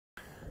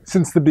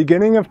Since the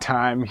beginning of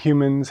time,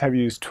 humans have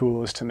used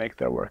tools to make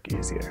their work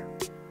easier.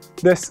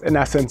 This, in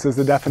essence, is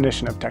the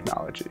definition of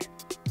technology.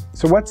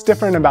 So what's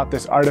different about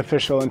this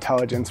artificial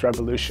intelligence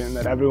revolution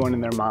that everyone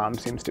and their mom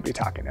seems to be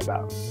talking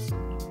about?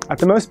 At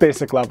the most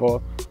basic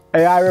level,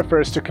 AI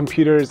refers to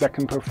computers that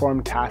can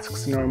perform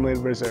tasks normally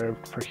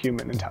reserved for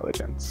human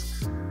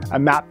intelligence. A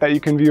map that you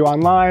can view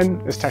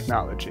online is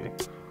technology.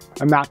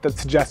 A map that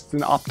suggests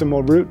an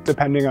optimal route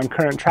depending on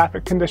current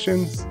traffic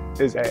conditions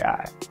is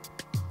AI.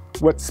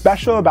 What's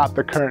special about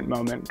the current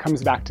moment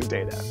comes back to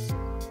data.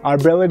 Our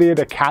ability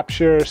to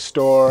capture,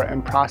 store,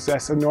 and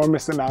process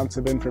enormous amounts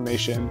of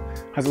information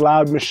has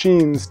allowed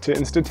machines to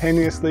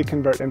instantaneously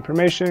convert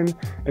information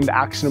into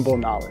actionable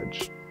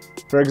knowledge.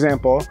 For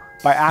example,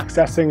 by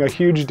accessing a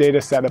huge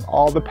data set of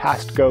all the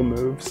past Go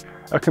moves,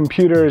 a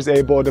computer is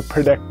able to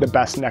predict the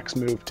best next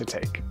move to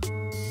take.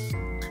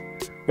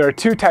 There are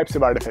two types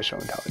of artificial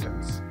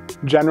intelligence.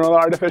 General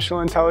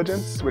artificial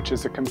intelligence, which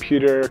is a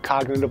computer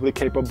cognitively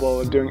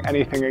capable of doing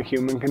anything a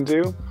human can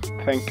do.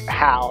 Think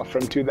HAL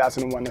from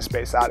 2001: A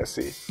Space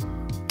Odyssey.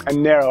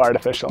 And narrow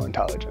artificial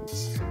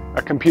intelligence,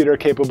 a computer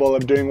capable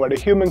of doing what a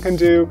human can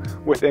do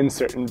within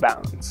certain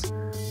bounds.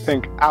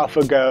 Think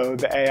AlphaGo,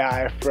 the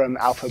AI from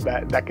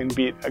Alphabet that can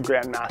beat a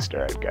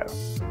grandmaster at Go.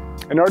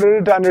 In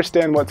order to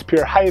understand what's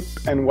pure hype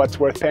and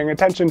what's worth paying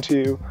attention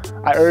to,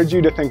 I urge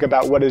you to think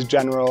about what is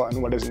general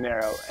and what is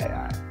narrow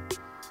AI.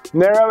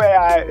 Narrow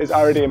AI is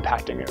already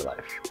impacting your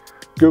life.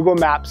 Google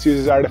Maps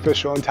uses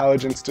artificial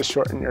intelligence to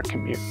shorten your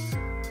commute.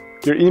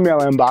 Your email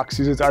inbox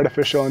uses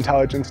artificial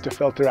intelligence to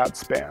filter out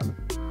spam.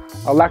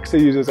 Alexa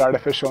uses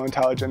artificial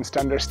intelligence to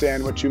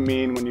understand what you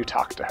mean when you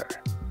talk to her.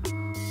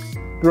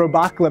 The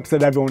robocalypse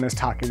that everyone is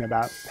talking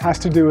about has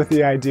to do with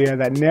the idea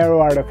that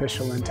narrow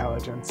artificial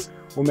intelligence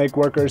will make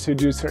workers who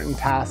do certain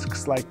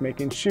tasks like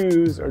making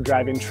shoes or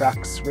driving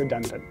trucks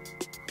redundant.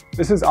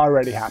 This is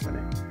already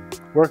happening.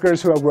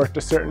 Workers who have worked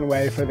a certain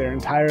way for their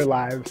entire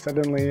lives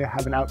suddenly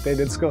have an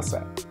outdated skill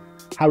set.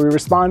 How we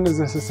respond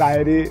as a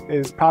society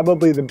is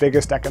probably the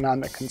biggest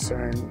economic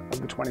concern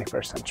of the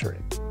 21st century.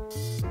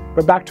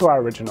 But back to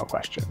our original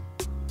question.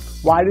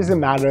 Why does it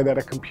matter that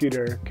a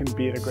computer can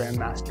beat a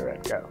grandmaster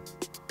at Go?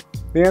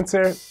 The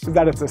answer is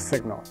that it's a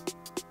signal,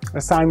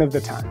 a sign of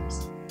the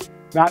times.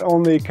 Not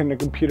only can a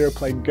computer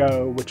play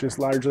Go, which is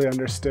largely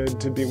understood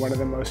to be one of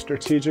the most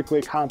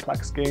strategically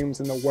complex games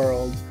in the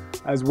world,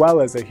 as well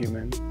as a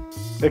human,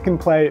 it can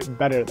play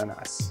better than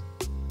us.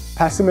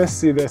 Pessimists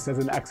see this as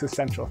an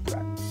existential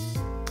threat.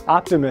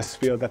 Optimists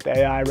feel that the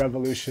AI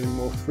revolution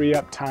will free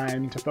up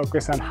time to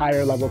focus on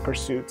higher-level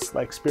pursuits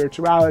like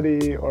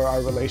spirituality or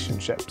our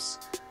relationships.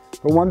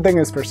 But one thing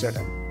is for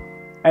certain,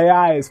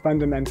 AI is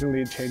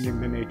fundamentally changing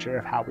the nature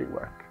of how we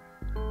work.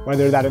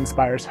 Whether that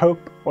inspires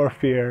hope or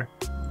fear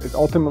is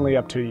ultimately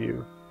up to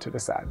you to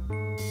decide.